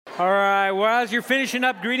All right, well, as you're finishing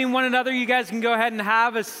up greeting one another, you guys can go ahead and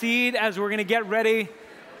have a seat as we're going to get ready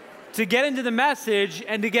to get into the message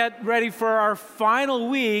and to get ready for our final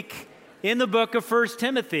week in the book of 1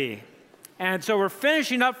 Timothy. And so we're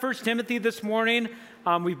finishing up 1 Timothy this morning.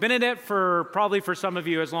 We've been in it probably for some of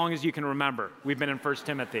you as long as you can remember. We've been in 1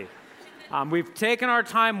 Timothy. We've taken our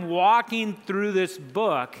time walking through this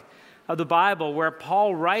book of the Bible where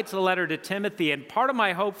Paul writes a letter to Timothy. And part of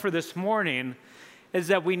my hope for this morning is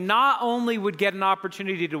that we not only would get an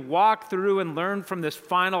opportunity to walk through and learn from this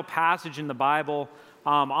final passage in the Bible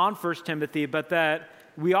on 1 Timothy, but that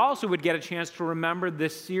we also would get a chance to remember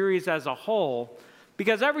this series as a whole.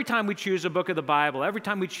 Because every time we choose a book of the Bible, every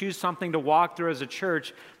time we choose something to walk through as a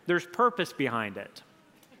church, there's purpose behind it.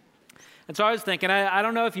 And so I was thinking, I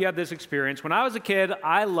don't know if you had this experience. When I was a kid,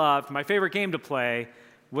 my favorite game to play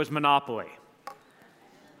was Monopoly.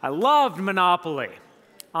 I loved Monopoly.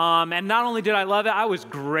 And not only did I love it, I was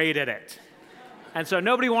great at it. And so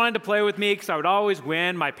nobody wanted to play with me because I would always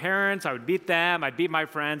win. My parents, I would beat them, I'd beat my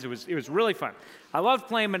friends. It was really fun. I loved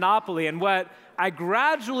playing Monopoly. And what I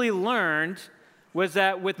gradually learned was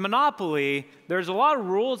that with Monopoly, there's a lot of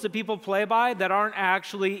rules that people play by that aren't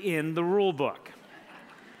actually in the rule book.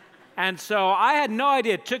 And so I had no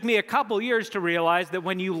idea. It took me a couple years to realize that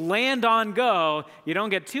when you land on go, you don't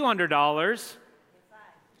get $200.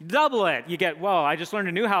 You double it. You get, I just learned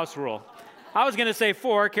a new house rule. I was going to say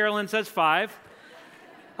 4. Carolyn says 5.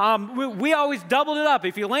 We always doubled it up.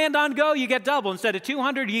 If you land on go, you get double. Instead of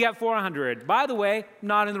 200, you get 400. By the way,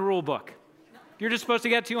 not in the rule book. You're just supposed to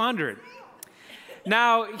get 200.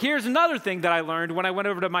 Now, here's another thing that I learned when I went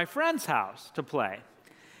over to my friend's house to play.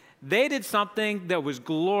 They did something that was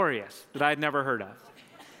glorious that I'd never heard of.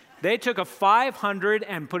 They took a 500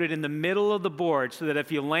 and put it in the middle of the board so that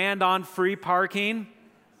if you land on free parking,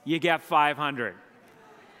 you get 500.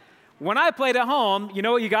 When I played at home, you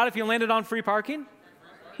know what you got if you landed on free parking?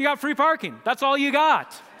 You got free parking. That's all you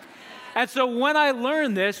got. And so when I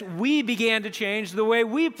learned this, we began to change the way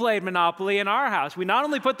we played Monopoly in our house. We not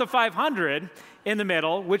only put the 500 in the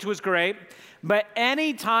middle, which was great, but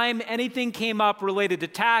anytime anything came up related to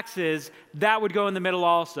taxes, that would go in the middle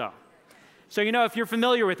also. So, if you're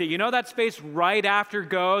familiar with it, you know that space right after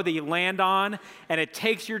go that you land on and it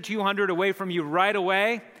takes your 200 away from you right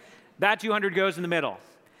away? That 200 goes in the middle.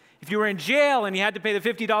 If you were in jail and you had to pay the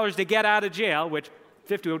 $50 to get out of jail, which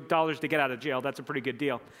 $50 to get out of jail, that's a pretty good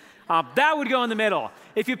deal. That would go in the middle.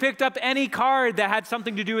 If you picked up any card that had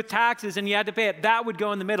something to do with taxes and you had to pay it, that would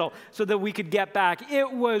go in the middle so that we could get back.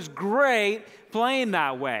 It was great playing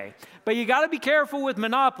that way. But you got to be careful with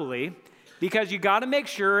Monopoly because you got to make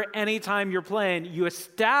sure anytime you're playing, you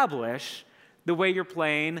establish the way you're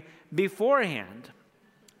playing beforehand.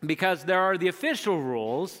 Because there are the official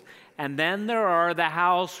rules and then there are the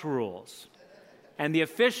house rules. And the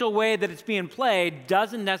official way that it's being played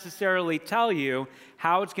doesn't necessarily tell you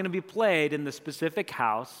how it's going to be played in the specific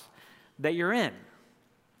house that you're in.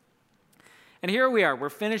 And here we are. We're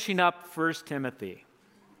finishing up 1 Timothy.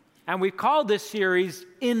 And we've called this series,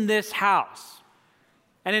 In This House.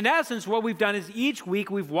 And in essence, what we've done is each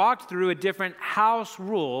week we've walked through a different house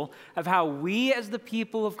rule of how we as the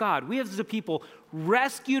people of God, we as the people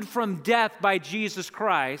rescued from death by Jesus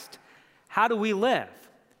Christ, how do we live?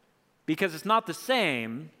 Because it's not the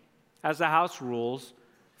same as the house rules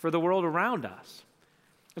for the world around us.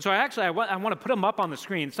 And so I want to put them up on the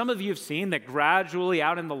screen. Some of you have seen that gradually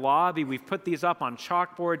out in the lobby, we've put these up on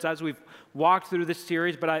chalkboards as we've walked through this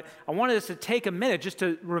series. But I wanted us to take a minute just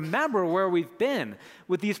to remember where we've been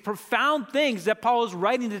with these profound things that Paul is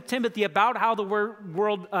writing to Timothy about how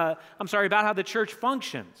about how the church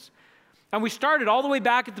functions. And we started all the way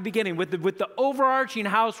back at the beginning with the overarching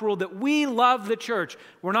house rule that we love the church.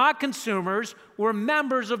 We're not consumers, we're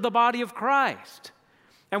members of the body of Christ.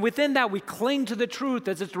 And within that, we cling to the truth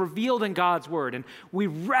as it's revealed in God's word. And we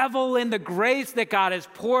revel in the grace that God has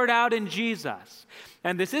poured out in Jesus.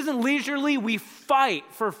 And this isn't leisurely, we fight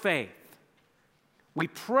for faith. We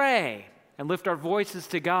pray and lift our voices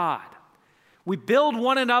to God. We build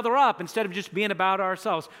one another up instead of just being about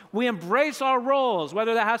ourselves. We embrace our roles,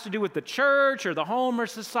 whether that has to do with the church or the home or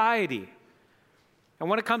society. And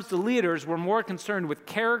when it comes to leaders, we're more concerned with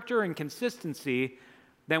character and consistency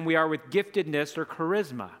than we are with giftedness or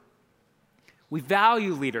charisma. We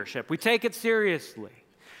value leadership. We take it seriously.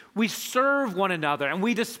 We serve one another and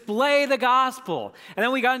we display the gospel. And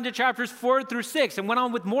then we got into chapters 4 through 6 and went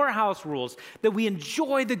on with more house rules that we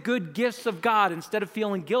enjoy the good gifts of God instead of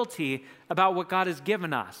feeling guilty about what God has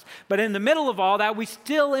given us. But in the middle of all that, we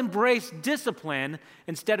still embrace discipline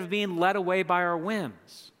instead of being led away by our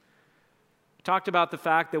whims. We talked about the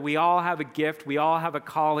fact that we all have a gift, we all have a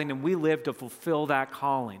calling, and we live to fulfill that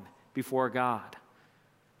calling before God.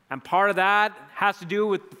 And part of that has to do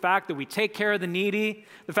with the fact that we take care of the needy,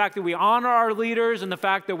 the fact that we honor our leaders, and the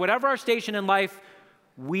fact that whatever our station in life,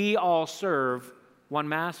 we all serve one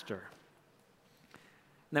master.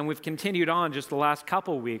 And then we've continued on just the last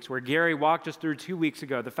couple weeks where Gary walked us through 2 weeks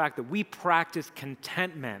ago, the fact that we practice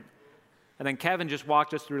contentment. And then Kevin just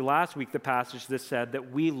walked us through last week the passage that said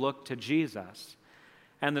that we look to Jesus.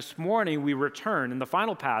 And this morning we return, in the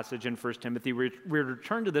final passage in 1 Timothy, we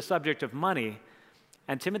return to the subject of money.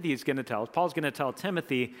 And Paul's going to tell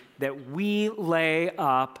Timothy that we lay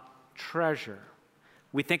up treasure.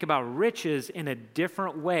 We think about riches in a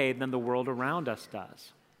different way than the world around us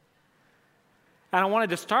does. And I wanted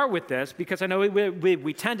to start with this because I know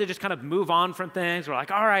we tend to just kind of move on from things. We're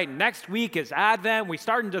like, all right, next week is Advent. We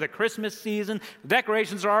start into the Christmas season. The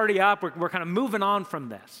decorations are already up. We're kind of moving on from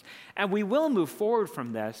this. And we will move forward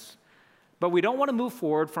from this. But we don't want to move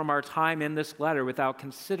forward from our time in this letter without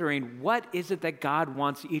considering what is it that God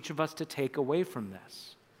wants each of us to take away from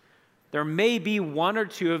this. There may be one or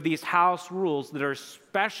two of these house rules that are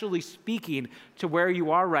especially speaking to where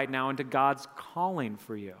you are right now and to God's calling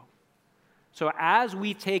for you. So as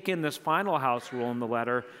we take in this final house rule in the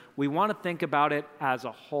letter, we want to think about it as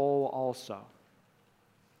a whole also.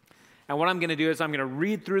 And what I'm going to do is I'm going to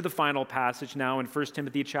read through the final passage now in 1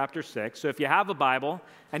 Timothy chapter 6. So if you have a Bible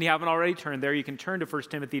and you haven't already turned there, you can turn to 1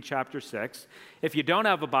 Timothy chapter 6. If you don't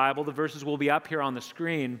have a Bible, the verses will be up here on the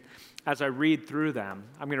screen as I read through them.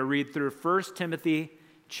 I'm going to read through 1 Timothy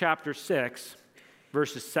chapter 6,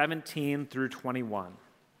 verses 17 through 21.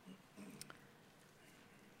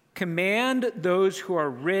 Command those who are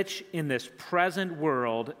rich in this present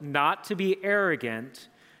world not to be arrogant,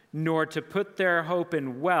 nor to put their hope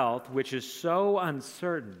in wealth, which is so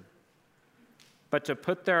uncertain, but to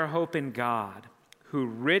put their hope in God, who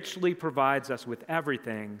richly provides us with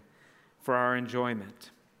everything for our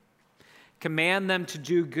enjoyment. Command them to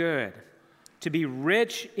do good, to be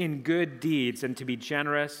rich in good deeds, and to be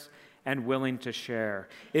generous and willing to share.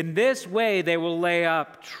 In this way, they will lay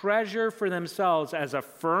up treasure for themselves as a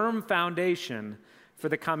firm foundation for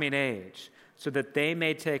the coming age, so that they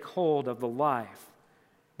may take hold of the life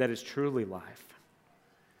that is truly life.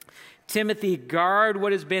 Timothy, guard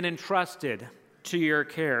what has been entrusted to your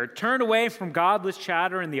care. Turn away from godless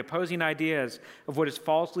chatter and the opposing ideas of what is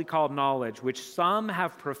falsely called knowledge, which some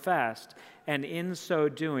have professed, and in so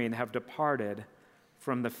doing have departed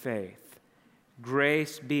from the faith.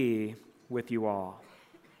 Grace be with you all.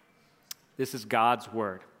 This is God's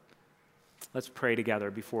word. Let's pray together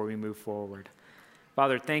before we move forward.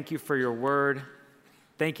 Father, thank you for your word.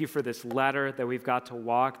 Thank you for this letter that we've got to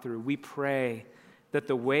walk through. We pray that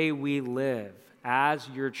the way we live as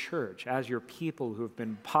your church, as your people who have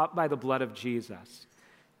been bought by the blood of Jesus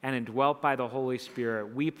and indwelt by the Holy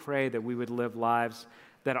Spirit, we pray that we would live lives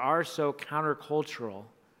that are so countercultural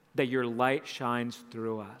that your light shines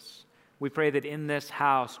through us. We pray that in this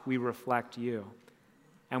house we reflect you.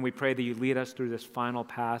 And we pray that you lead us through this final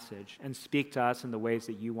passage and speak to us in the ways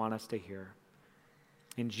that you want us to hear.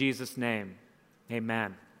 In Jesus' name,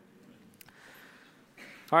 amen.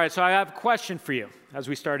 All right, so I have a question for you as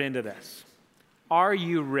we start into this. Are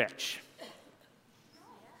you rich?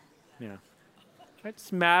 Yeah. It's a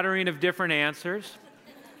smattering of different answers.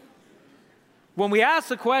 When we ask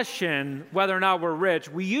the question whether or not we're rich,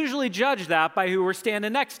 we usually judge that by who we're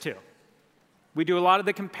standing next to. We do a lot of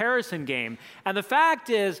the comparison game. And the fact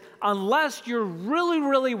is, unless you're really,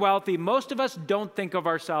 really wealthy, most of us don't think of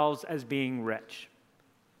ourselves as being rich.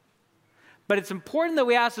 But it's important that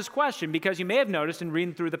we ask this question because you may have noticed in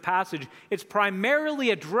reading through the passage, it's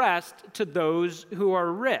primarily addressed to those who are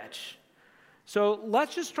rich. So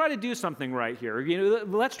let's just try to do something right here.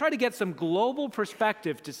 Let's try to get some global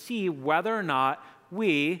perspective to see whether or not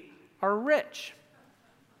we are rich.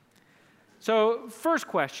 So first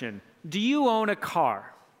question, do you own a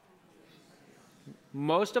car?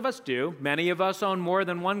 Most of us do. Many of us own more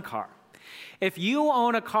than one car. If you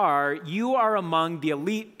own a car, you are among the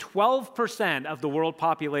elite 12% of the world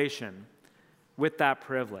population with that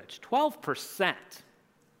privilege. 12%.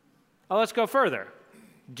 Well, let's go further.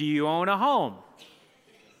 Do you own a home?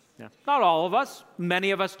 Yeah. Not all of us. Many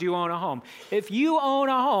of us do own a home. If you own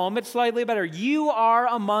a home, it's slightly better. You are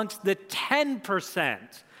amongst the 10%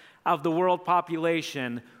 of the world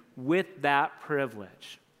population with that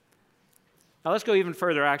privilege. Now let's go even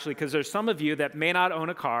further, actually, because there's some of you that may not own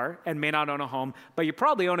a car and may not own a home, but you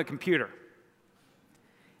probably own a computer.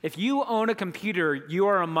 If you own a computer, you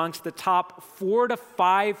are amongst the top 4 to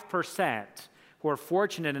 5% who are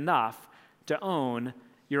fortunate enough to own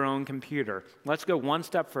your own computer. Let's go one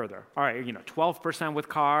step further. All right, 12% with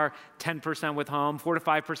car, 10% with home, 4 to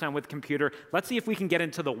 5% with computer. Let's see if we can get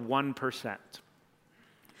into the 1%.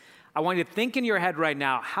 I want you to think in your head right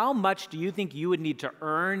now, how much do you think you would need to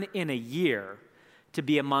earn in a year to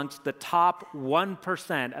be amongst the top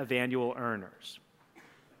 1% of annual earners?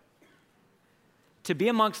 To be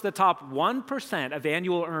amongst the top 1% of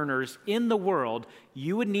annual earners in the world,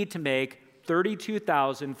 you would need to make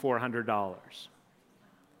 $32,400.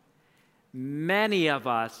 Many of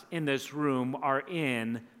us in this room are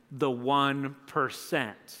in the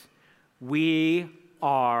 1%. We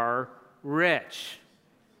are rich.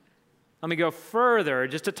 Let me go further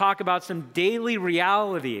just to talk about some daily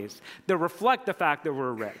realities that reflect the fact that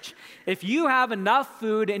we're rich. If you have enough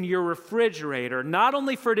food in your refrigerator, not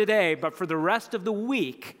only for today, but for the rest of the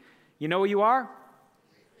week, you know what you are?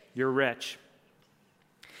 You're rich.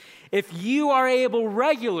 If you are able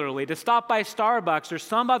regularly to stop by Starbucks or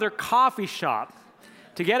some other coffee shop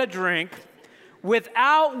to get a drink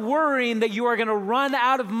without worrying that you are going to run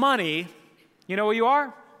out of money, you know what you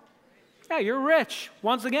are? Yeah, you're rich,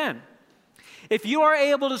 once again. If you are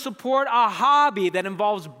able to support a hobby that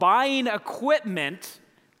involves buying equipment,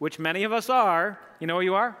 which many of us are, you know what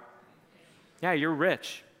you are? Yeah, you're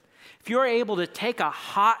rich. If you're able to take a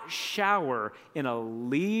hot shower in a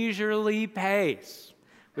leisurely pace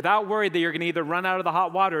without worried that you're going to either run out of the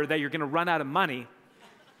hot water or that you're going to run out of money,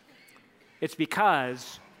 it's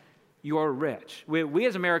because you're rich. We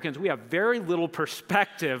as Americans, we have very little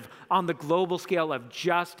perspective on the global scale of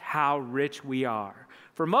just how rich we are.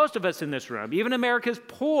 For most of us in this room, even America's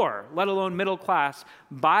poor, let alone middle class,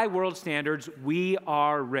 by world standards, we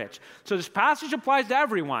are rich. So this passage applies to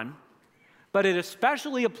everyone, but it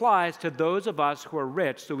especially applies to those of us who are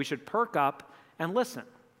rich, so we should perk up and listen.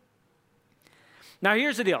 Now,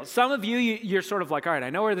 here's the deal. Some of you're sort of like, all right,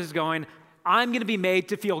 I know where this is going. I'm going to be made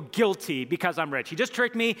to feel guilty because I'm rich. He just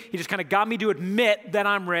tricked me. He just kind of got me to admit that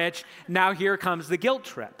I'm rich. Now here comes the guilt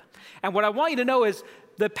trip. And what I want you to know is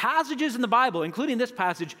the passages in the Bible, including this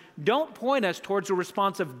passage, don't point us towards a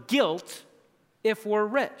response of guilt if we're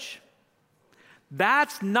rich.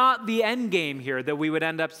 That's not the end game here, that we would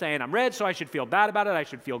end up saying, I'm rich, so I should feel bad about it. I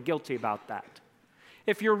should feel guilty about that.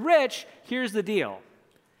 If you're rich, here's the deal.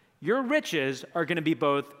 Your riches are going to be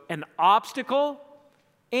both an obstacle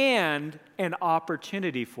and an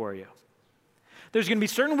opportunity for you. There's going to be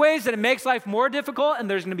certain ways that it makes life more difficult, and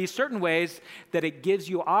there's going to be certain ways that it gives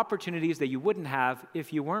you opportunities that you wouldn't have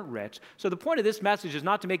if you weren't rich. So the point of this message is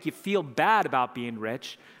not to make you feel bad about being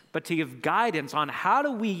rich, but to give guidance on how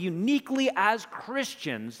do we uniquely as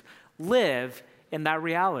Christians live in that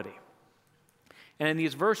reality. And in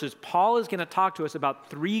these verses, Paul is going to talk to us about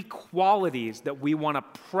 3 qualities that we want to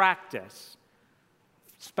practice,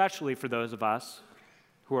 especially for those of us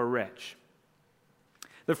who are rich.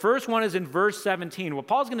 The first one is in verse 17. What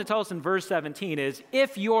Paul's going to tell us in verse 17 is,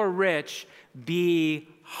 if you're rich, be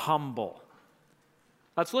humble.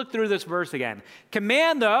 Let's look through this verse again.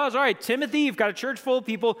 Command those, all right, Timothy, you've got a church full of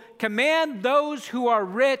people. Command those who are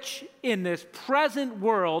rich in this present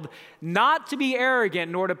world not to be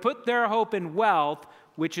arrogant, nor to put their hope in wealth,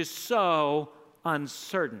 which is so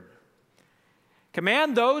uncertain.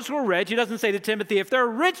 Command those who are rich. He doesn't say to Timothy, if there are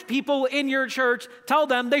rich people in your church, tell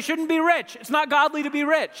them they shouldn't be rich. It's not godly to be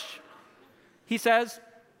rich. He says,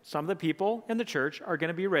 some of the people in the church are going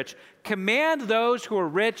to be rich. Command those who are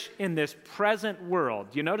rich in this present world.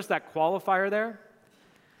 Do you notice that qualifier there?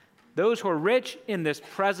 Those who are rich in this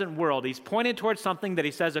present world. He's pointing towards something that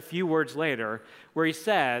he says a few words later, where he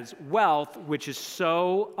says, wealth, which is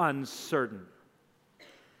so uncertain.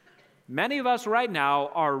 Many of us right now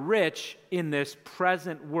are rich in this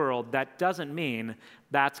present world. That doesn't mean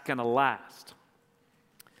that's going to last.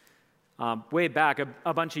 Way back,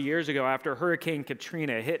 a bunch of years ago, after Hurricane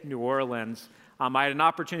Katrina hit New Orleans, I had an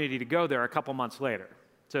opportunity to go there a couple months later.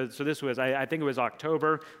 So this was, I think it was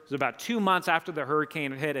October. It was about 2 months after the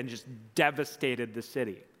hurricane hit and just devastated the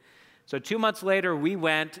city. So 2 months later, we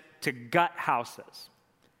went to gut houses.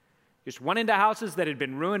 Just went into houses that had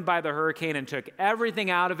been ruined by the hurricane and took everything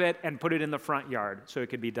out of it and put it in the front yard so it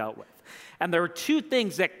could be dealt with. And there were 2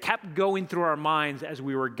 things that kept going through our minds as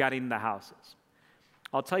we were gutting the houses.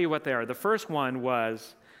 I'll tell you what they are. The first one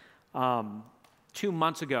was 2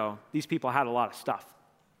 months ago, these people had a lot of stuff.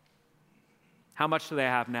 How much do they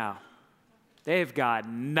have now? They've got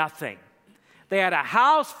nothing. They had a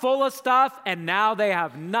house full of stuff, and now they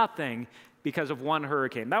have nothing because of one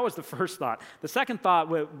hurricane. That was the first thought. The second thought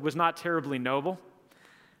was not terribly noble.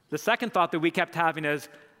 The second thought that we kept having is,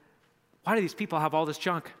 why do these people have all this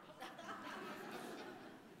junk?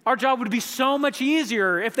 Our job would be so much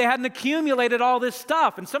easier if they hadn't accumulated all this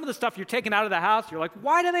stuff. And some of the stuff you're taking out of the house, you're like,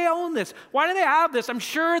 why do they own this? Why do they have this? I'm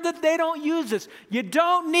sure that they don't use this. You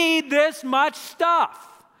don't need this much stuff.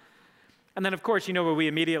 And then, of course, you know what we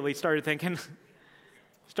immediately started thinking?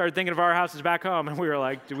 Started thinking of our houses back home, and we were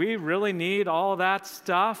like, do we really need all that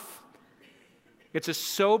stuff? It's a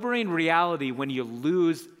sobering reality when you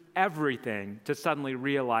lose everything to suddenly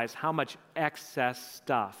realize how much excess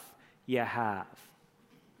stuff you have.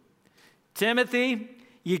 Timothy,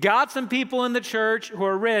 you got some people in the church who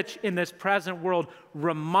are rich in this present world.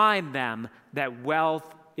 Remind them that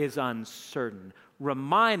wealth is uncertain.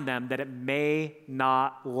 Remind them that it may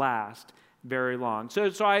not last very long. So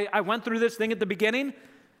I went through this thing at the beginning,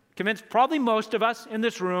 convinced probably most of us in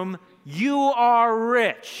this room, you are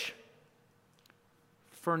rich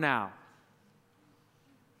for now.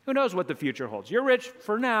 Who knows what the future holds? You're rich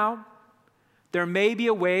for now. There may be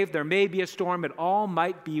a wave, there may be a storm, it all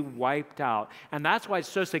might be wiped out. And that's why it's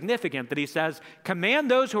so significant that he says, command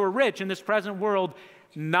those who are rich in this present world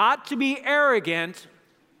not to be arrogant,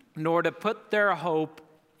 nor to put their hope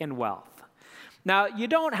in wealth. Now, you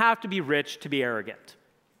don't have to be rich to be arrogant.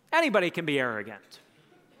 Anybody can be arrogant.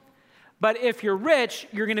 But if you're rich,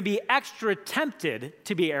 you're going to be extra tempted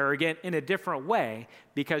to be arrogant in a different way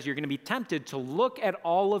because you're going to be tempted to look at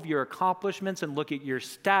all of your accomplishments and look at your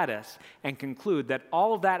status and conclude that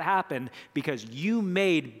all of that happened because you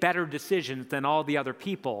made better decisions than all the other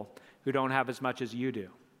people who don't have as much as you do.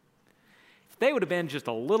 If they would have been just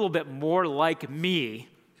a little bit more like me,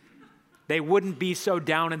 they wouldn't be so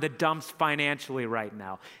down in the dumps financially right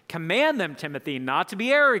now. Command them, Timothy, not to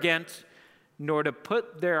be arrogant, nor to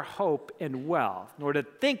put their hope in wealth, nor to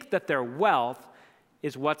think that their wealth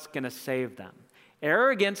is what's going to save them.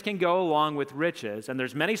 Arrogance can go along with riches, and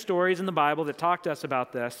there's many stories in the Bible that talk to us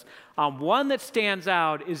about this. One that stands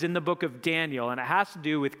out is in the book of Daniel, and it has to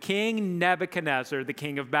do with King Nebuchadnezzar, the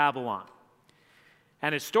king of Babylon.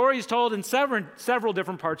 And his story is told in several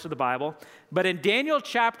different parts of the Bible, but in Daniel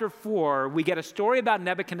chapter 4, we get a story about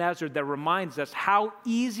Nebuchadnezzar that reminds us how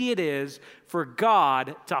easy it is for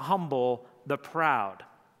God to humble the proud.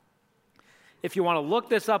 If you want to look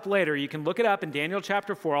this up later, you can look it up in Daniel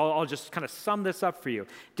chapter 4. I'll just kind of sum this up for you.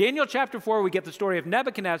 Daniel chapter 4, we get the story of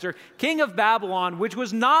Nebuchadnezzar, king of Babylon, which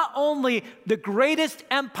was not only the greatest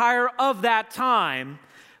empire of that time,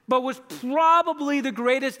 but was probably the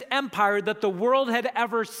greatest empire that the world had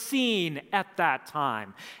ever seen at that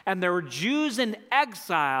time. And there were Jews in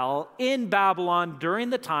exile in Babylon during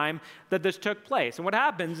the time that this took place. And what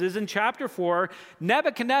happens is in chapter 4,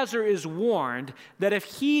 Nebuchadnezzar is warned that if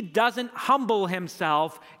he doesn't humble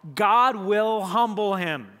himself, God will humble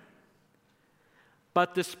him.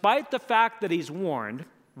 But despite the fact that he's warned,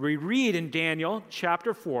 we read in Daniel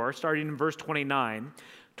chapter 4, starting in verse 29,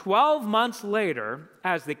 12 months later,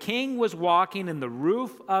 as the king was walking in the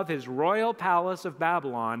roof of his royal palace of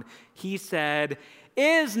Babylon, he said,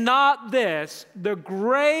 "Is not this the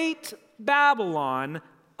great Babylon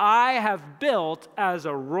I have built as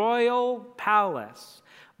a royal palace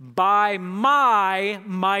by my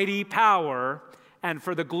mighty power and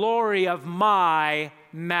for the glory of my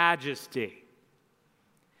majesty?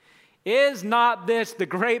 Is not this the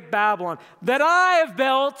great Babylon that I have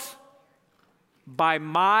built by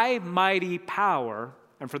my mighty power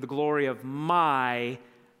and for the glory of my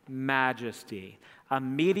majesty?"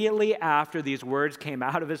 Immediately after these words came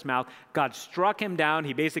out of his mouth, God struck him down.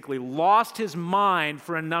 He basically lost his mind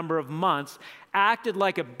for a number of months, acted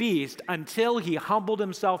like a beast until he humbled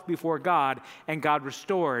himself before God, and God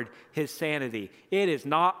restored his sanity. It is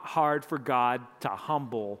not hard for God to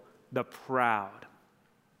humble the proud.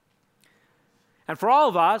 And for all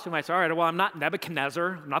of us who might say, all right, well, I'm not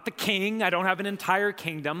Nebuchadnezzar, I'm not the king, I don't have an entire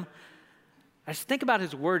kingdom. I just think about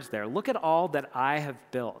his words there. Look at all that I have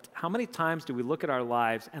built. How many times do we look at our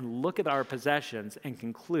lives and look at our possessions and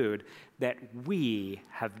conclude that we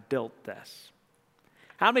have built this?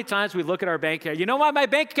 How many times we look at our bank account, you know why my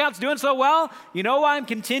bank account's doing so well? You know why I'm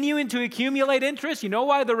continuing to accumulate interest? You know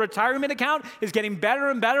why the retirement account is getting better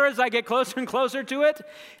and better as I get closer and closer to it?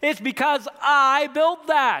 It's because I built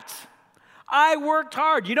that. I worked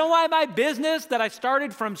hard. You know why my business that I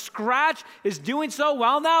started from scratch is doing so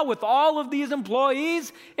well now with all of these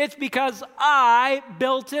employees? It's because I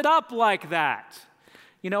built it up like that.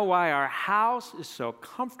 You know why our house is so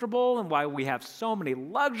comfortable and why we have so many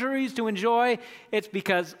luxuries to enjoy? It's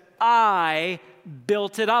because I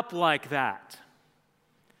built it up like that.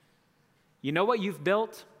 You know what you've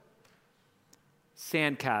built?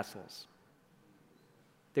 Sandcastles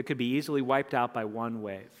that could be easily wiped out by one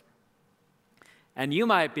wave. And you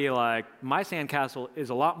might be like, my sandcastle is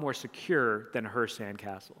a lot more secure than her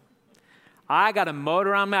sandcastle. I got a moat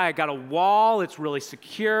around me. I got a wall. It's really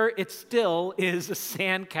secure. It still is a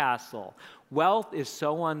sandcastle. Wealth is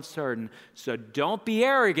so uncertain. So don't be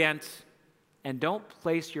arrogant and don't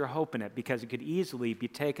place your hope in it because it could easily be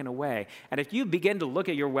taken away. And if you begin to look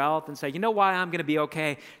at your wealth and say, you know why I'm going to be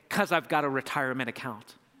okay? Because I've got a retirement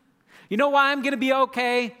account. You know why I'm going to be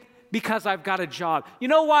okay? Because I've got a job. You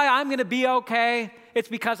know why I'm going to be okay? It's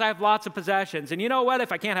because I have lots of possessions. And you know what?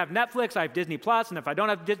 If I can't have Netflix, I have Disney Plus. And if I don't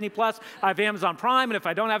have Disney Plus, I have Amazon Prime. And if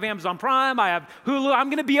I don't have Amazon Prime, I have Hulu. I'm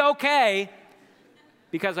going to be okay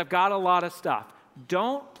because I've got a lot of stuff.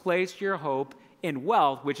 Don't place your hope in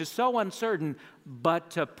wealth, which is so uncertain, but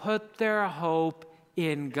to put their hope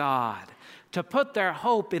in God. To put their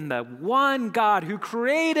hope in the one God who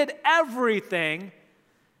created everything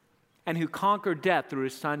and who conquered death through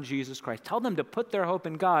his son, Jesus Christ. Tell them to put their hope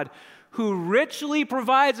in God, who richly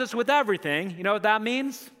provides us with everything. You know what that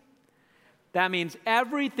means? That means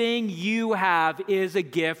everything you have is a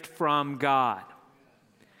gift from God.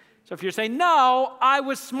 So if you're saying, no, I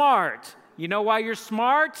was smart. You know why you're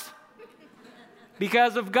smart?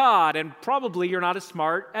 Because of God, and probably you're not as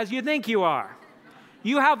smart as you think you are.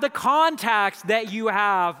 You have the contacts that you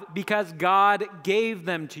have because God gave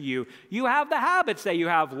them to you. You have the habits that you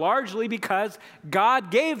have largely because God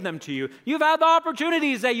gave them to you. You've had the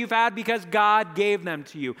opportunities that you've had because God gave them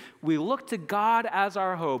to you. We look to God as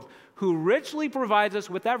our hope, who richly provides us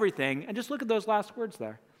with everything, and just look at those last words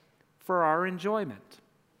there, for our enjoyment.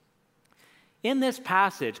 In this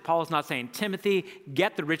passage, Paul is not saying, Timothy,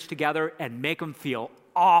 get the rich together and make them feel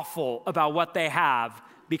awful about what they have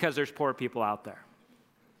because there's poor people out there.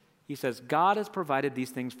 He says, God has provided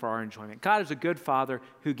these things for our enjoyment. God is a good father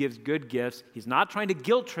who gives good gifts. He's not trying to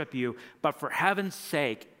guilt trip you, but for heaven's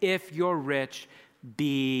sake, if you're rich,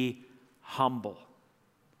 be humble.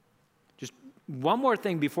 Just one more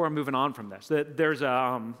thing before moving on from this. There's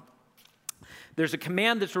a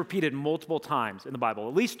command that's repeated multiple times in the Bible,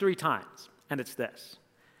 at least 3 times, and it's this.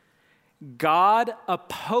 God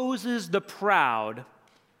opposes the proud,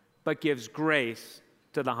 but gives grace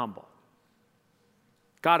to the humble.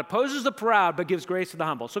 God opposes the proud, but gives grace to the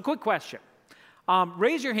humble. So quick question.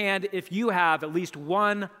 Raise your hand if you have at least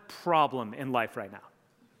one problem in life right now.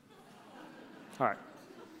 All right.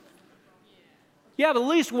 You have at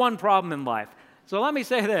least one problem in life. So let me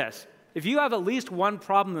say this. If you have at least one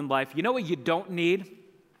problem in life, you know what you don't need?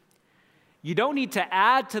 You don't need to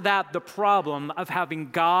add to that the problem of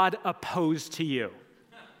having God opposed to you.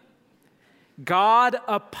 God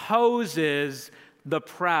opposes the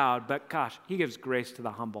proud, but gosh, he gives grace to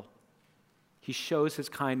the humble. He shows his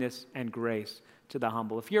kindness and grace to the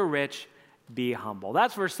humble. If you're rich, be humble.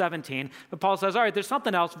 That's verse 17. But Paul says, all right, there's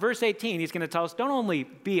something else. Verse 18, he's going to tell us, don't only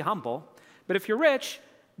be humble, but if you're rich,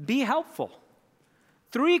 be helpful.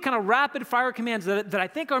 3 kind of rapid fire commands that I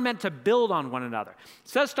think are meant to build on one another. It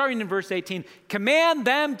says, starting in verse 18, command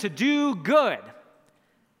them to do good.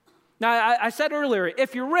 Now, I said earlier,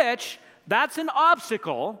 if you're rich, that's an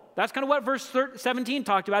obstacle. That's kind of what verse 17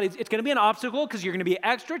 talked about. It's going to be an obstacle because you're going to be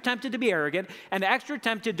extra tempted to be arrogant and extra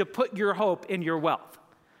tempted to put your hope in your wealth.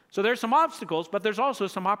 So there's some obstacles, but there's also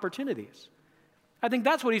some opportunities. I think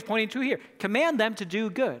that's what he's pointing to here. Command them to do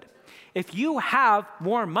good. If you have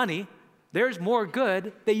more money, there's more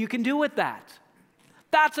good that you can do with that.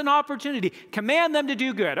 That's an opportunity. Command them to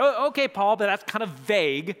do good. Oh, okay, Paul, but that's kind of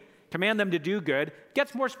vague. Command them to do good.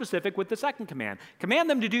 Gets more specific with the second command. Command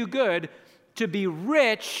them to do good, to be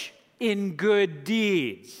rich in good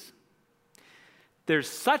deeds. There's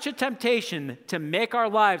such a temptation to make our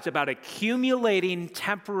lives about accumulating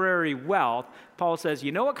temporary wealth. Paul says,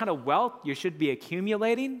 you know what kind of wealth you should be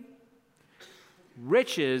accumulating?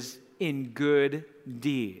 Riches in good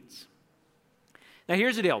deeds. Now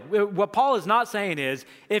here's the deal. What Paul is not saying is,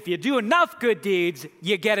 if you do enough good deeds,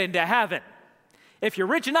 you get into heaven. If you're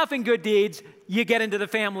rich enough in good deeds, you get into the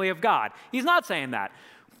family of God. He's not saying that.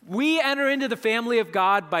 We enter into the family of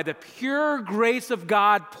God by the pure grace of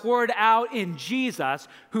God poured out in Jesus,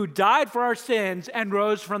 who died for our sins and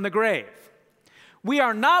rose from the grave. We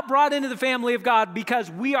are not brought into the family of God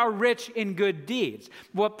because we are rich in good deeds.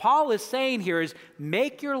 What Paul is saying here is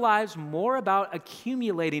make your lives more about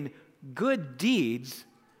accumulating good deeds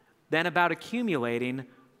than about accumulating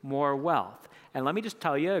more wealth. And let me just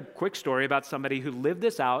tell you a quick story about somebody who lived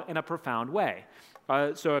this out in a profound way.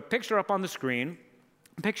 So a picture up on the screen.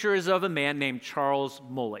 A picture is of a man named Charles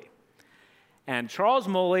Mulley. And Charles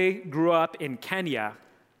Mulley grew up in Kenya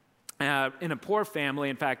in a poor family.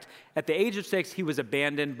 In fact, at the age of 6, he was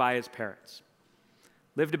abandoned by his parents.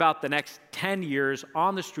 Lived about the next 10 years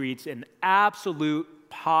on the streets in absolute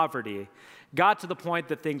poverty. Got to the point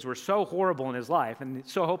that things were so horrible in his life and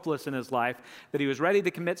so hopeless in his life that he was ready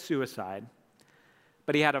to commit suicide.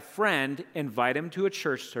 but he had a friend invite him to a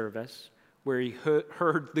church service where he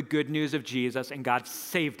heard the good news of Jesus, and God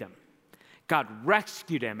saved him. God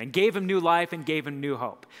rescued him and gave him new life and gave him new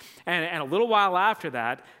hope. And a little while after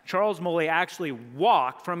that, Charles Molley actually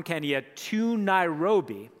walked from Kenya to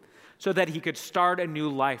Nairobi so that he could start a new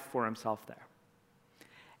life for himself there.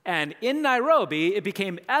 And in Nairobi, it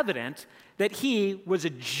became evident that he was a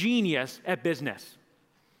genius at business.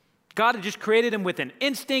 God had just created him with an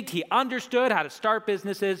instinct. He understood how to start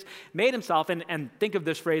businesses, made himself, and think of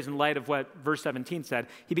this phrase in light of what verse 17 said,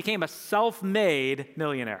 he became a self-made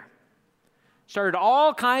millionaire. Started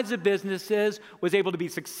all kinds of businesses, was able to be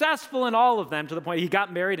successful in all of them to the point he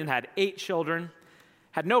got married and had 8 children,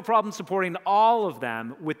 had no problem supporting all of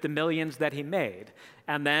them with the millions that he made.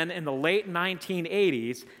 And then in the late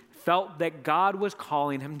 1980s, felt that God was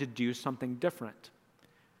calling him to do something different,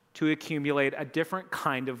 to accumulate a different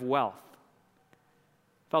kind of wealth.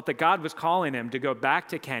 Felt that God was calling him to go back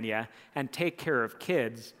to Kenya and take care of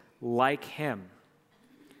kids like him.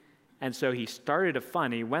 And so he started a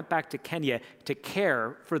fund. He went back to Kenya to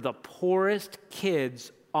care for the poorest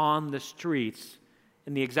kids on the streets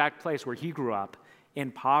in the exact place where he grew up in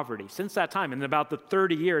poverty. Since that time, in about the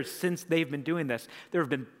 30 years since they've been doing this, there have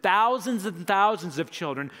been thousands and thousands of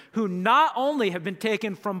children who not only have been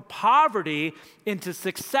taken from poverty into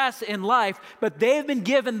success in life, but they've been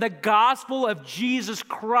given the gospel of Jesus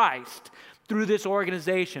Christ through this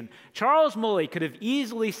organization. Charles Molley could have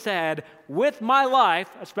easily said, with my life,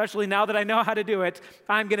 especially now that I know how to do it,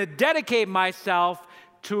 I'm going to dedicate myself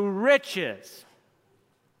to riches.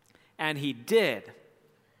 And he did.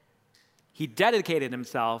 He dedicated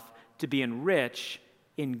himself to being rich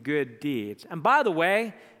in good deeds. And by the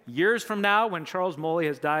way, years from now, when Charles Molley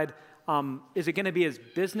has died, is it going to be his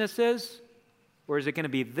businesses, or is it going to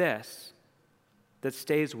be this that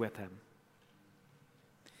stays with him?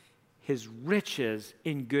 His riches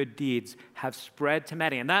in good deeds have spread to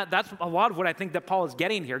many. And that's a lot of what I think that Paul is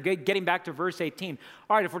getting here, getting back to verse 18.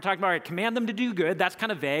 All right, if we're talking about, all right, command them to do good, that's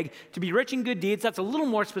kind of vague. To be rich in good deeds, that's a little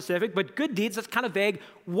more specific, but good deeds, that's kind of vague.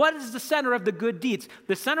 What is the center of the good deeds?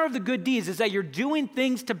 The center of the good deeds is that you're doing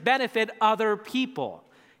things to benefit other people.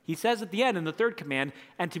 He says at the end in the third command,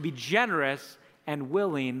 and to be generous and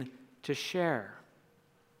willing to share.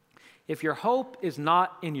 If your hope is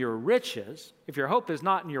not in your riches, if your hope is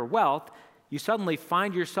not in your wealth, you suddenly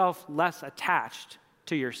find yourself less attached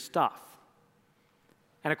to your stuff.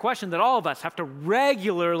 And a question that all of us have to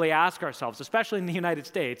regularly ask ourselves, especially in the United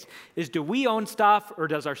States, is do we own stuff or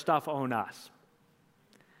does our stuff own us?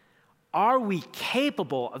 Are we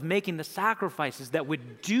capable of making the sacrifices that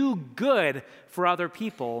would do good for other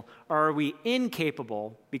people, or are we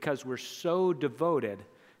incapable because we're so devoted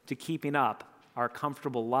to keeping up our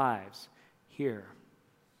comfortable lives here?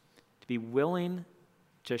 To be willing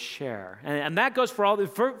to share. And that goes for all,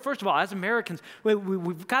 first of all, as Americans,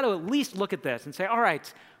 we've got to at least look at this and say, all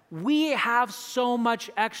right, we have so much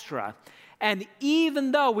extra. And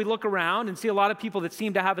even though we look around and see a lot of people that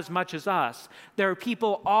seem to have as much as us, there are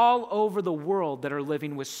people all over the world that are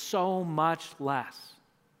living with so much less.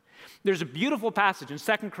 There's a beautiful passage in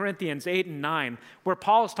 2 Corinthians 8 and 9 where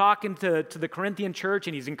Paul is talking to the Corinthian church,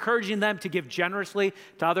 and he's encouraging them to give generously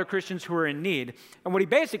to other Christians who are in need. And what he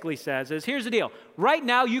basically says is, here's the deal. Right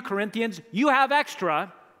now, you Corinthians, you have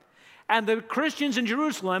extra, and the Christians in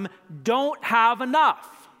Jerusalem don't have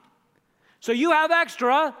enough. So you have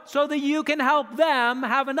extra so that you can help them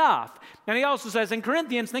have enough. And he also says, in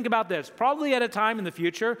Corinthians, think about this. Probably at a time in the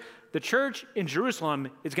future, the church in Jerusalem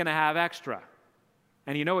is going to have extra.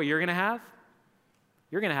 And you know what you're going to have?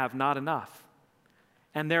 You're going to have not enough.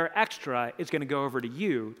 And their extra is going to go over to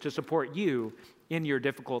you to support you in your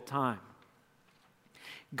difficult time.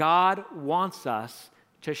 God wants us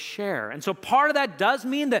to share. And so part of that does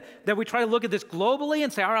mean that we try to look at this globally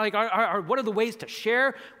and say, all right, what are the ways to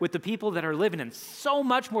share with the people that are living in so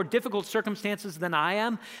much more difficult circumstances than I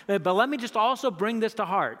am? But let me just also bring this to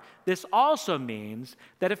heart. This also means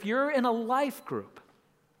that if you're in a life group,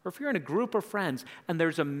 or if you're in a group of friends and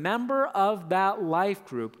there's a member of that life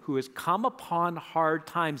group who has come upon hard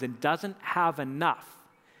times and doesn't have enough,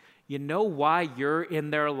 you know why you're in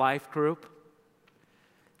their life group?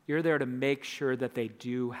 You're there to make sure that they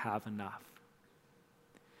do have enough.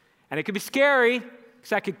 And it could be scary because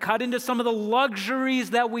that could cut into some of the luxuries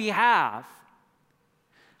that we have.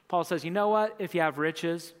 Paul says, you know what? If you have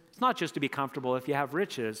riches, it's not just to be comfortable. If you have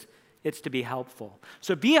riches, it's to be helpful.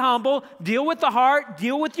 So be humble, deal with the heart,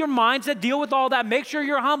 deal with your mindset, deal with all that. Make sure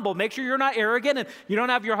you're humble. Make sure you're not arrogant and you don't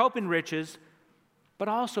have your hope in riches. but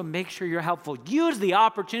also make sure you're helpful. Use the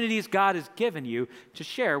opportunities God has given you to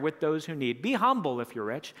share with those who need. Be humble if you're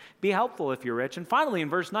rich. Be helpful if you're rich. And finally, in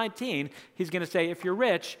verse 19, he's going to say, if you're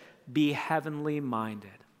rich, be heavenly minded.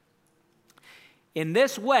 In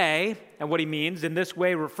this way, and what he means, in this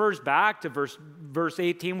way refers back to verse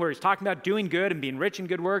 18 where he's talking about doing good and being rich in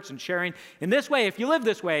good works and sharing. In this way, if you live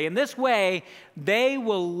this way, in this way, they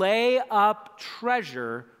will lay up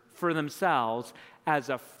treasure for themselves as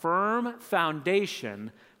a firm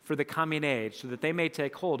foundation for the coming age, so that they may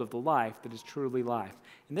take hold of the life that is truly life.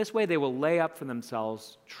 In this way, they will lay up for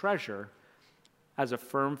themselves treasure as a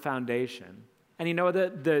firm foundation. And you know,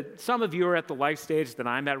 some of you are at the life stage that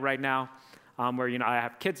I'm at right now, where, I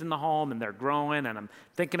have kids in the home and they're growing and I'm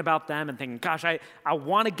thinking about them and thinking, gosh, I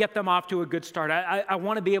want to get them off to a good start. I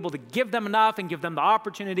want to be able to give them enough and give them the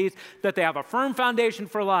opportunities that they have a firm foundation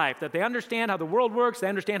for life, that they understand how the world works, they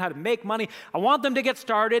understand how to make money. I want them to get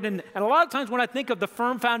started. And a lot of times when I think of the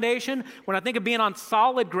firm foundation, when I think of being on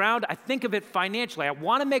solid ground, I think of it financially. I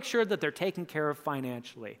want to make sure that they're taken care of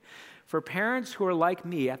financially. For parents who are like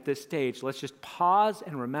me at this stage, let's just pause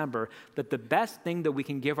and remember that the best thing that we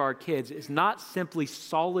can give our kids is not simply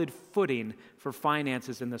solid footing for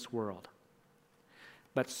finances in this world,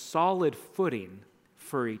 but solid footing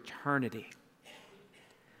for eternity.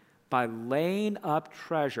 By laying up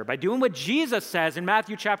treasure, by doing what Jesus says in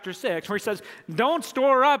Matthew chapter 6, where he says, don't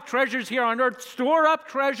store up treasures here on earth, store up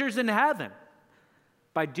treasures in heaven.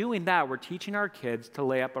 By doing that, we're teaching our kids to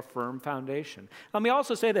lay up a firm foundation. Let me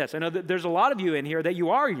also say this. I know that there's a lot of you in here that you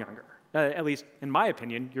are younger. At least, in my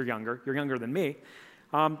opinion, you're younger. You're younger than me.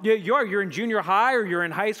 You're in junior high or you're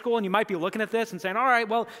in high school, and you might be looking at this and saying, all right,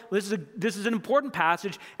 well, this is an important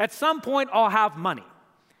passage. At some point, I'll have money.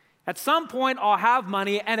 At some point, I'll have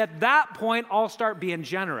money, and at that point, I'll start being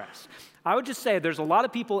generous. I would just say there's a lot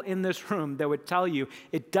of people in this room that would tell you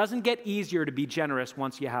it doesn't get easier to be generous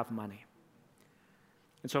once you have money.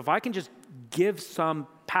 And so if I can just give some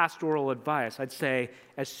pastoral advice, I'd say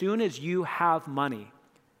as soon as you have money,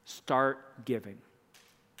 start giving.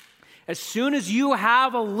 As soon as you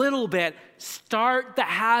have a little bit, start the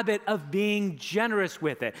habit of being generous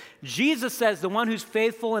with it. Jesus says the one who's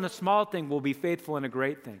faithful in a small thing will be faithful in a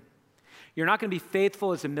great thing. You're not going to be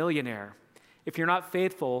faithful as a millionaire if you're not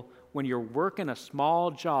faithful when you're working a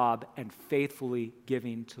small job and faithfully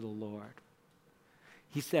giving to the Lord.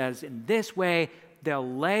 He says, in this way, they'll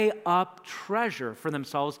lay up treasure for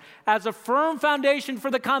themselves as a firm foundation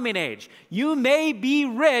for the coming age. You may be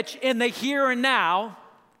rich in the here and now,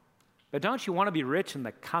 but don't you want to be rich in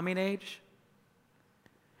the coming age?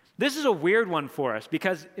 This is a weird one for us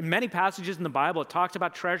because in many passages in the Bible, it talks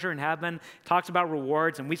about treasure in heaven, it talks about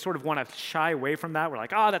rewards, and we sort of want to shy away from that. We're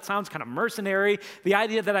like, oh, that sounds kind of mercenary. The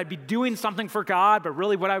idea that I'd be doing something for God, but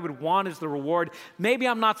really what I would want is the reward. Maybe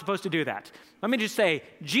I'm not supposed to do that. Let me just say,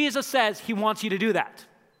 Jesus says he wants you to do that.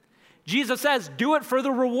 Jesus says, do it for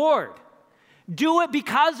the reward. Do it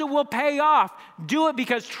because it will pay off. Do it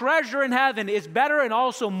because treasure in heaven is better and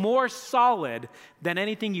also more solid than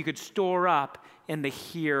anything you could store up in the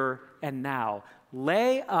here and now.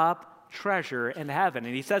 Lay up treasure in heaven.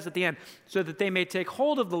 And he says at the end, so that they may take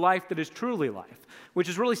hold of the life that is truly life, which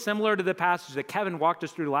is really similar to the passage that Kevin walked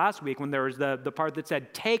us through last week when there was the part that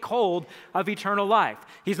said, take hold of eternal life.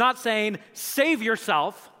 He's not saying, save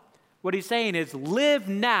yourself. What he's saying is, live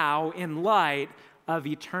now in light of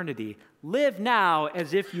eternity. Live now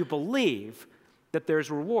as if you believe that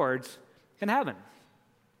there's rewards in heaven.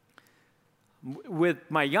 With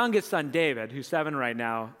my youngest son, David, who's 7 right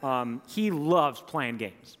now, he loves playing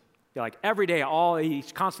games. Like every day,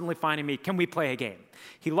 he's constantly finding me, can we play a game?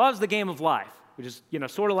 He loves the game of life, which is,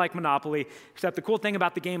 sort of like Monopoly, except the cool thing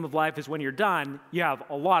about the game of life is when you're done, you have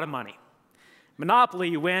a lot of money. Monopoly,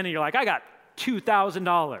 you win, and you're like, I got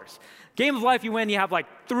 $2,000. Game of life, you win, you have like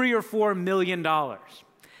 $3 or $4 million.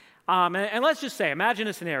 And let's just say, imagine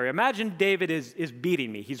a scenario. Imagine David is beating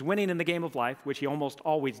me. He's winning in the game of life, which he almost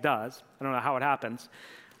always does. I don't know how it happens.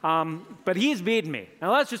 But he's beating me.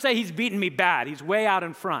 Now let's just say he's beating me bad. He's way out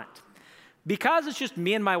in front. Because it's just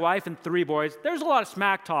me and my wife and 3 boys, there's a lot of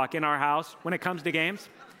smack talk in our house when it comes to games.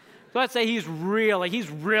 So let's say he's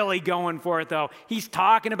really going for it, though. He's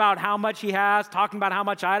talking about how much he has, talking about how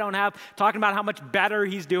much I don't have, talking about how much better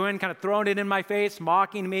he's doing, kind of throwing it in my face,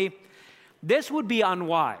 mocking me. This would be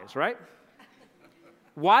unwise, right?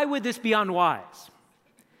 Why would this be unwise?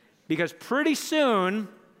 Because pretty soon,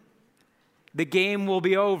 the game will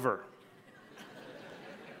be over.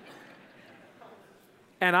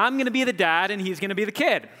 And I'm going to be the dad, and he's going to be the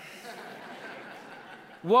kid.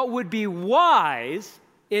 What would be wise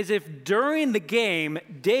is if during the game,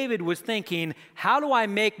 David was thinking, how do I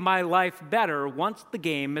make my life better once the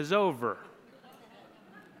game is over?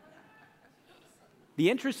 The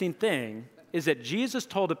interesting thing is that Jesus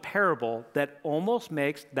told a parable that almost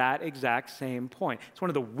makes that exact same point. It's one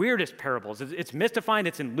of the weirdest parables. It's mystifying.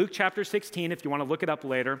 It's in Luke chapter 16 if you want to look it up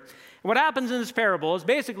later. And what happens in this parable is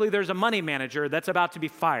basically there's a money manager that's about to be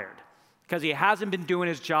fired because he hasn't been doing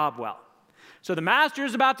his job well. So the master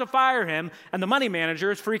is about to fire him, and the money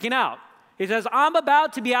manager is freaking out. He says, I'm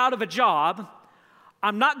about to be out of a job.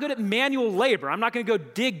 I'm not good at manual labor. I'm not going to go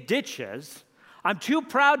dig ditches. I'm too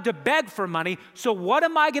proud to beg for money, so what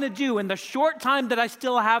am I going to do in the short time that I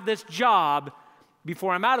still have this job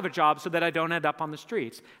before I'm out of a job so that I don't end up on the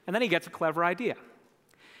streets? And then he gets a clever idea.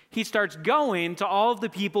 He starts going to all of the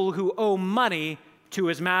people who owe money to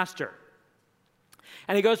his master.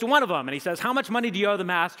 And he goes to one of them and he says, how much money do you owe the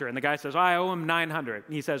master? And the guy says, I owe him 900.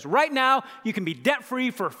 And he says, right now you can be debt-free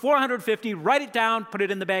for 450. Write it down, put it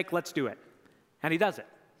in the bank, let's do it. And he does it.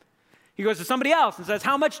 He goes to somebody else and says,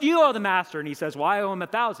 how much do you owe the master? And he says, well, I owe him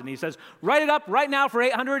 1,000. He says, write it up right now for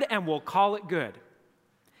 800 and we'll call it good.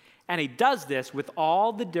 And he does this with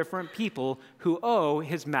all the different people who owe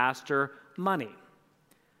his master money.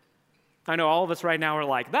 I know all of us right now are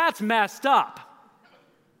like, that's messed up.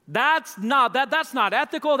 That's not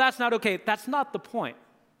ethical. That's not okay. That's not the point.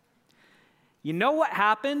 You know what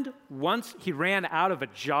happened once he ran out of a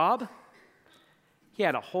job? He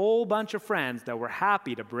had a whole bunch of friends that were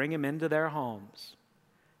happy to bring him into their homes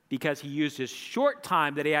because he used his short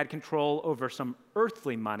time that he had control over some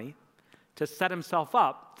earthly money to set himself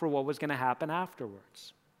up for what was going to happen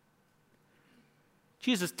afterwards.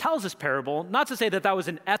 Jesus tells this parable not to say that that was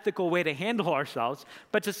an ethical way to handle ourselves,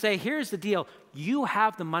 but to say, here's the deal. You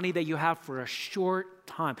have the money that you have for a short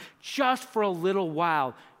time, just for a little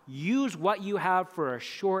while. Use what you have for a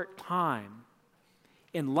short time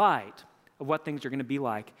in light of what things are going to be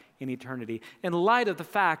like in eternity, in light of the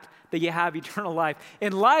fact that you have eternal life,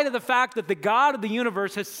 in light of the fact that the God of the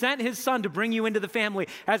universe has sent his son to bring you into the family,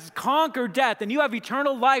 has conquered death, and you have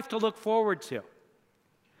eternal life to look forward to.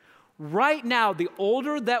 Right now, the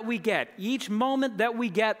older that we get, each moment that we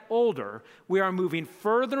get older, we are moving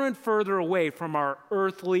further and further away from our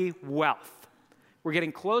earthly wealth. We're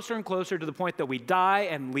getting closer and closer to the point that we die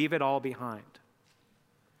and leave it all behind.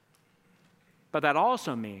 But that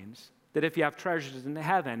also means that if you have treasures in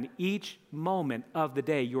heaven, each moment of the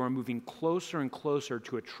day, you are moving closer and closer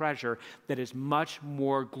to a treasure that is much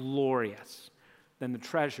more glorious than the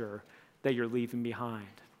treasure that you're leaving behind.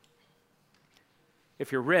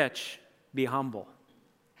 If you're rich, be humble.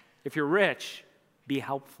 If you're rich, be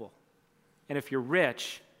helpful. And if you're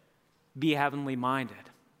rich, be heavenly minded.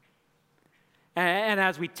 And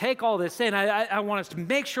as we take all this in, I want us to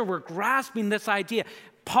make sure we're grasping this idea.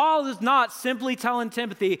 Paul is not simply telling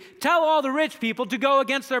Timothy, tell all the rich people to go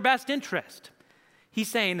against their best interest. He's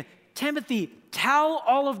saying, Timothy, tell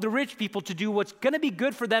all of the rich people to do what's going to be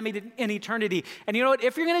good for them in eternity. And you know what?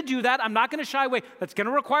 If you're going to do that, I'm not going to shy away. That's going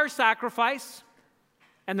to require sacrifice.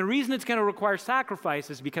 And the reason it's going to require sacrifice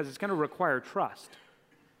is because it's going to require trust.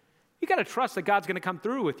 You got to trust that God's going to come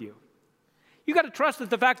through with you. You got to trust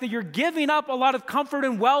that the fact that you're giving up a lot of comfort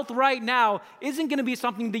and wealth right now isn't going to be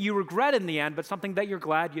something that you regret in the end, but something that you're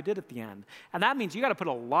glad you did at the end. And that means you got to put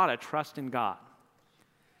a lot of trust in God.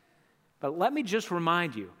 But let me just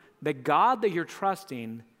remind you, the God that you're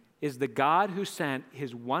trusting is the God who sent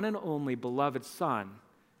his one and only beloved Son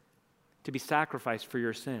to be sacrificed for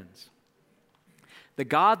your sins. The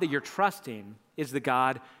God that you're trusting is the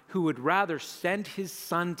God who would rather send his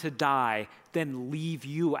son to die than leave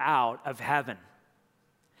you out of heaven.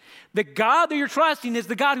 The God that you're trusting is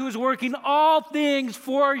the God who is working all things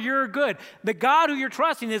for your good. The God who you're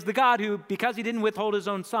trusting is the God who, because he didn't withhold his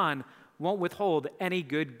own son, won't withhold any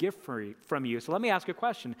good gift from you. So let me ask you a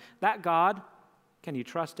question. That God, can you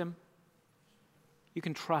trust him? You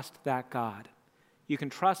can trust that God. You can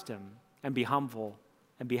trust him and be humble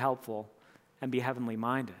and be helpful and be heavenly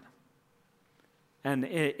minded. And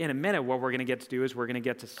in a minute, what we're going to get to do is we're going to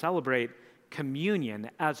get to celebrate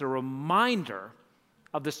communion as a reminder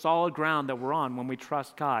of the solid ground that we're on when we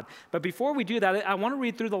trust God. But before we do that, I want to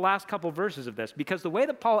read through the last couple verses of this, because the way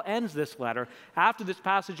that Paul ends this letter, after this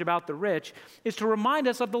passage about the rich, is to remind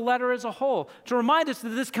us of the letter as a whole, to remind us that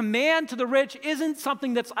this command to the rich isn't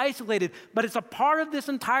something that's isolated, but it's a part of this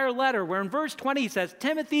entire letter, where in verse 20 he says,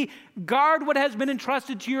 Timothy, guard what has been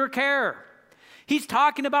entrusted to your care. He's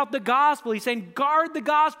talking about the gospel. He's saying, guard the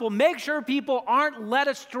gospel. Make sure people aren't led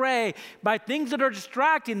astray by things that are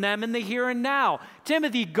distracting them in the here and now.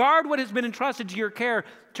 Timothy, guard what has been entrusted to your care.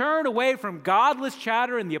 Turn away from godless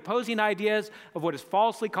chatter and the opposing ideas of what is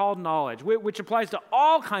falsely called knowledge, which applies to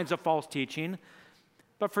all kinds of false teaching.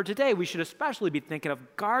 But for today, we should especially be thinking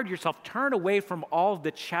of guard yourself, turn away from all of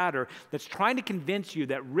the chatter that's trying to convince you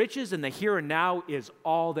that riches in the here and now is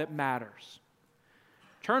all that matters.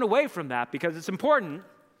 Turn away from that because it's important,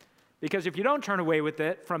 because if you don't turn away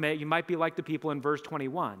from it, you might be like the people in verse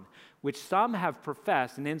 21, which some have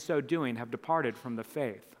professed and in so doing have departed from the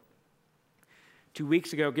faith. 2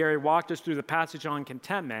 weeks ago, Gary walked us through the passage on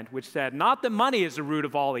contentment, which said, not that money is the root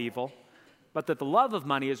of all evil, but that the love of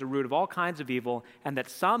money is the root of all kinds of evil, and that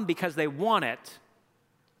some, because they want it,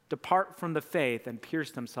 depart from the faith and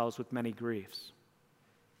pierce themselves with many griefs.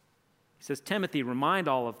 He says, Timothy, remind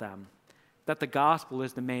all of them that the gospel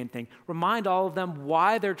is the main thing. Remind all of them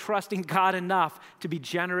why they're trusting God enough to be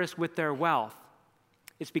generous with their wealth.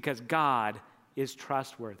 It's because God is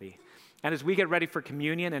trustworthy. And as we get ready for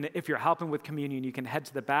communion, and if you're helping with communion, you can head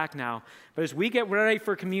to the back now. But as we get ready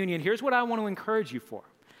for communion, here's what I want to encourage you for.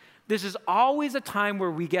 This is always a time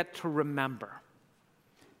where we get to remember.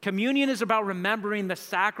 Communion is about remembering the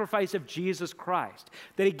sacrifice of Jesus Christ,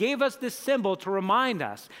 that he gave us this symbol to remind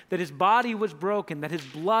us that his body was broken, that his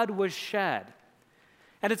blood was shed.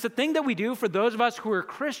 And it's a thing that we do for those of us who are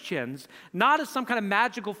Christians, not as some kind of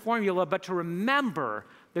magical formula, but to remember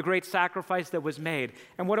the great sacrifice that was made.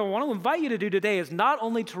 And what I want to invite you to do today is not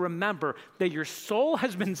only to remember that your soul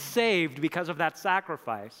has been saved because of that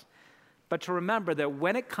sacrifice, but to remember that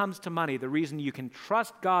when it comes to money, the reason you can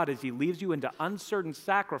trust God as he leads you into uncertain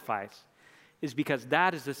sacrifice is because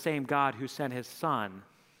that is the same God who sent his son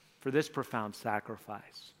for this profound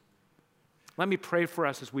sacrifice. Let me pray for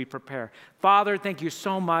us as we prepare. Father, thank you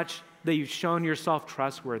so much that you've shown yourself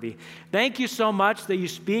trustworthy. Thank you so much that you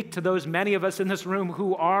speak to those many of us in this room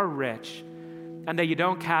who are rich, and that you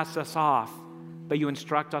don't cast us off, but you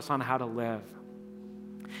instruct us on how to live.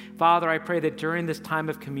 Father, I pray that during this time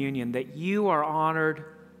of communion that you are honored.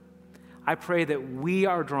 I pray that we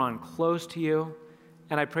are drawn close to you,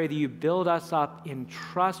 and I pray that you build us up in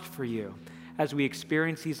trust for you as we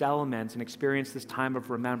experience these elements and experience this time of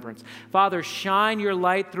remembrance. Father, shine your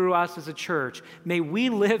light through us as a church. May we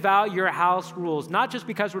live out your house rules, not just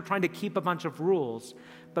because we're trying to keep a bunch of rules,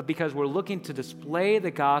 but because we're looking to display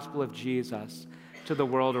the gospel of Jesus to the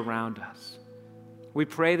world around us. We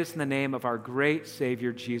pray this in the name of our great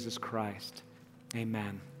Savior, Jesus Christ.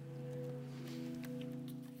 Amen.